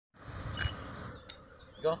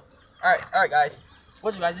Go. Alright, guys.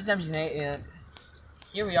 What's up, guys? It's MGNate, and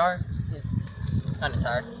here we are. It's kind of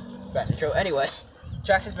tired. Bad intro. Anyway,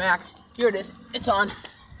 Traxxas Maxx. Here it is. It's on.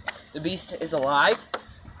 The beast is alive.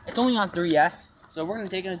 It's only on 3S, so we're gonna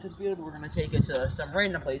take it into the field. We're gonna take it to some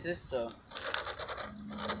random places. So,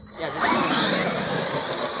 yeah,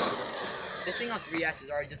 this thing on 3S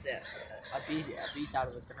is already just a beast out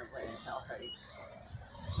of a different planet already.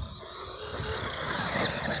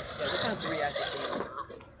 Yeah, this on 3S is thing.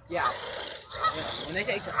 Yeah. When they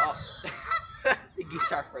take it off, the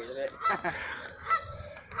geese are afraid of it.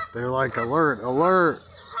 They're like, alert, alert.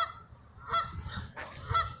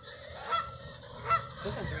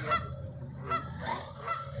 This on 3S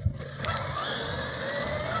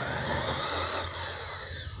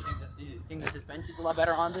is you think the suspension's a lot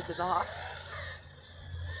better on this than the Haas?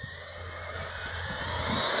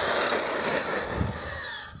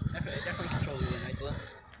 Definitely controls really nicely.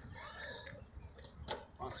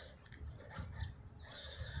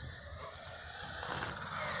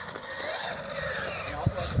 And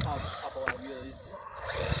also has a couple of wheelies.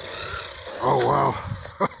 Oh, wow.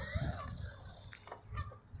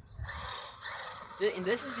 And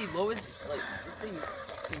this is the lowest, like, this thing's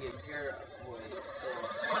thinking here was so.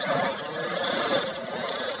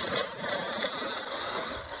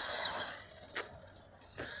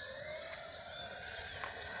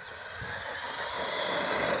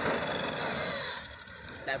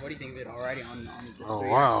 Dad, what do you think of it already on this 3S? Oh,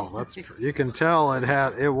 wow. That's, you can tell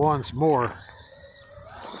it wants more.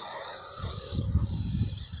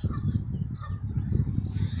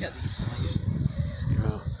 Yeah,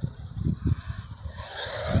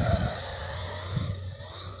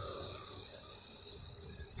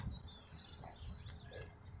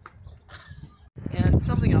 and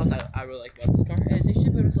something else I really like about this car is it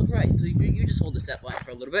should move itself right. So you just hold the set button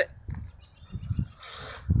for a little bit.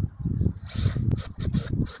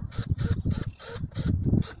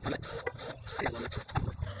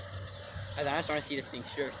 And then I just want to see this thing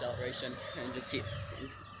sheer acceleration and just see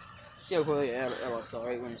how quickly it will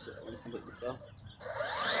accelerate when it's completely still.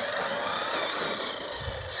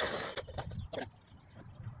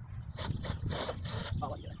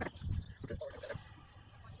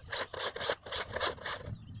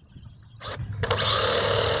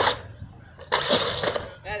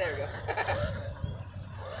 Yeah, there we go.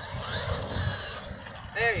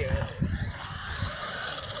 There you go.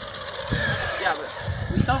 Yeah, but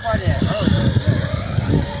we self-ride it earlier.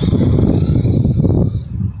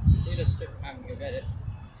 You just took time to go get it.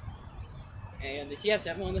 And the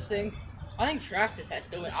TSM on this thing, I think Traxxas has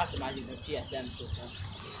still been optimizing the TSM system.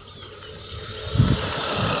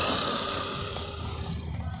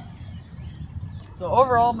 So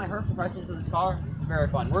overall, my first impressions of this car is very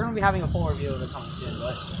fun. We're going to be having a full review of it coming soon,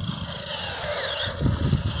 but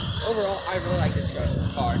overall, I really like this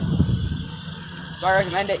car. Do I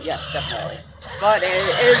recommend it? Yes, definitely. But it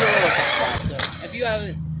is a little tough drive, so if you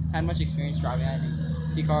haven't had much experience driving any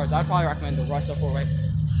C cars, I'd probably recommend the Russell 4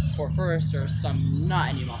 first, or some not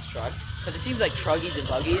any must truck, because it seems like truggies and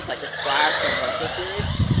buggies, like the Splash and the Russell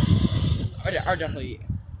series, are definitely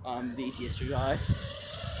the easiest to drive.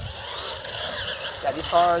 Yeah, these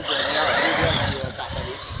cars they are really top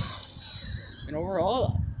heavy. And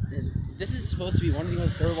overall, this is supposed to be one of the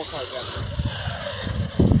most durable cars ever.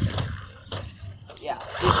 Yeah,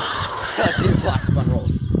 let's see the plastic fun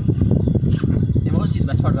rolls. And we'll see the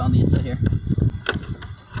best part about on the inside here.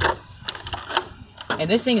 And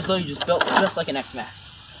this thing is literally just built just like an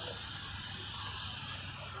X-Maxx.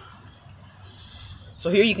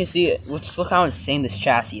 So here you can see it. Just look how insane this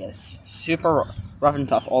chassis is. Super rough and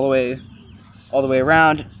tough all the way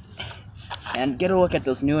around. And get a look at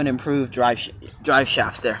those new and improved drive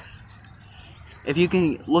shafts there. If you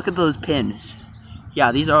can look at those pins,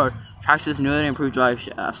 yeah, these are Traxxas new and improved drive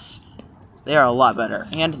shafts. They are a lot better.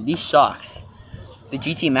 And these shocks, the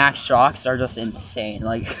GT Maxx shocks, are just insane.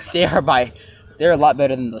 Like they're a lot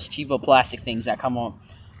better than those cheap plastic things that come on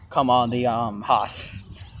the Haas.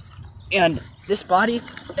 And this body,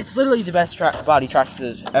 it's literally the best body Traxxas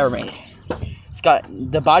has ever made. It's got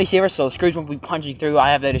the body saver, so screws won't be punching through. I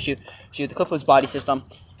have that issue. The clipless body system.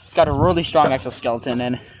 It's got a really strong exoskeleton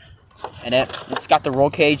in it. It's got the roll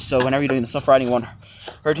cage, so whenever you're doing the self-riding, it won't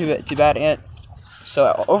hurt too bad in it.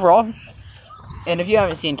 So overall, and if you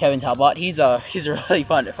haven't seen Kevin Talbot, he's a really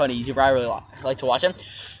funny YouTuber. I really like to watch him.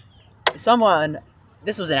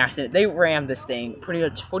 This was an accident. They rammed this thing pretty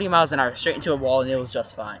much 40 miles an hour straight into a wall, and it was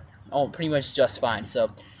just fine. Oh, pretty much just fine.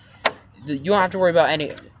 So you don't have to worry about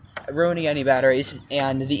ruining any batteries,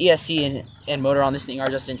 and the ESC and motor on this thing are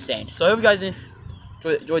just insane. So I hope you guys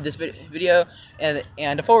enjoyed this video, and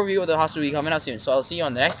a full review of the hospital will be coming out soon. So I'll see you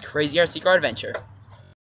on the next crazy RC car adventure.